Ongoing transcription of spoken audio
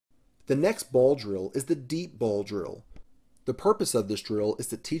The next ball drill is the deep ball drill. The purpose of this drill is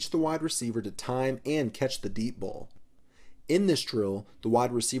to teach the wide receiver to time and catch the deep ball. In this drill, the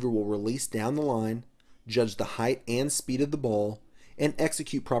wide receiver will release down the line, judge the height and speed of the ball, and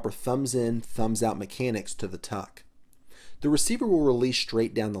execute proper thumbs in, thumbs out mechanics to the tuck. The receiver will release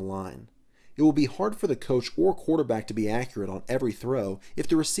straight down the line. It will be hard for the coach or quarterback to be accurate on every throw if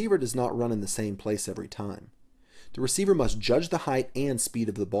the receiver does not run in the same place every time. The receiver must judge the height and speed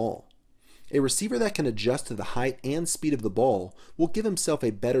of the ball. A receiver that can adjust to the height and speed of the ball will give himself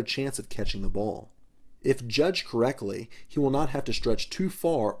a better chance of catching the ball. If judged correctly, he will not have to stretch too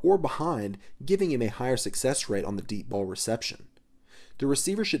far or behind, giving him a higher success rate on the deep ball reception. The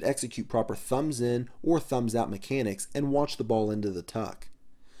receiver should execute proper thumbs in or thumbs out mechanics and watch the ball into the tuck.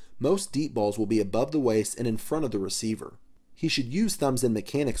 Most deep balls will be above the waist and in front of the receiver. He should use thumbs in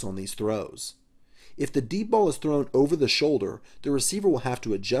mechanics on these throws. If the deep ball is thrown over the shoulder, the receiver will have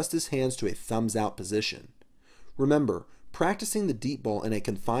to adjust his hands to a thumbs out position. Remember, practicing the deep ball in a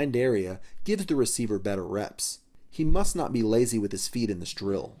confined area gives the receiver better reps. He must not be lazy with his feet in this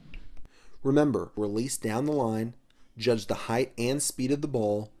drill. Remember, release down the line, judge the height and speed of the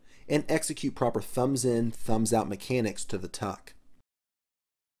ball, and execute proper thumbs in, thumbs out mechanics to the tuck.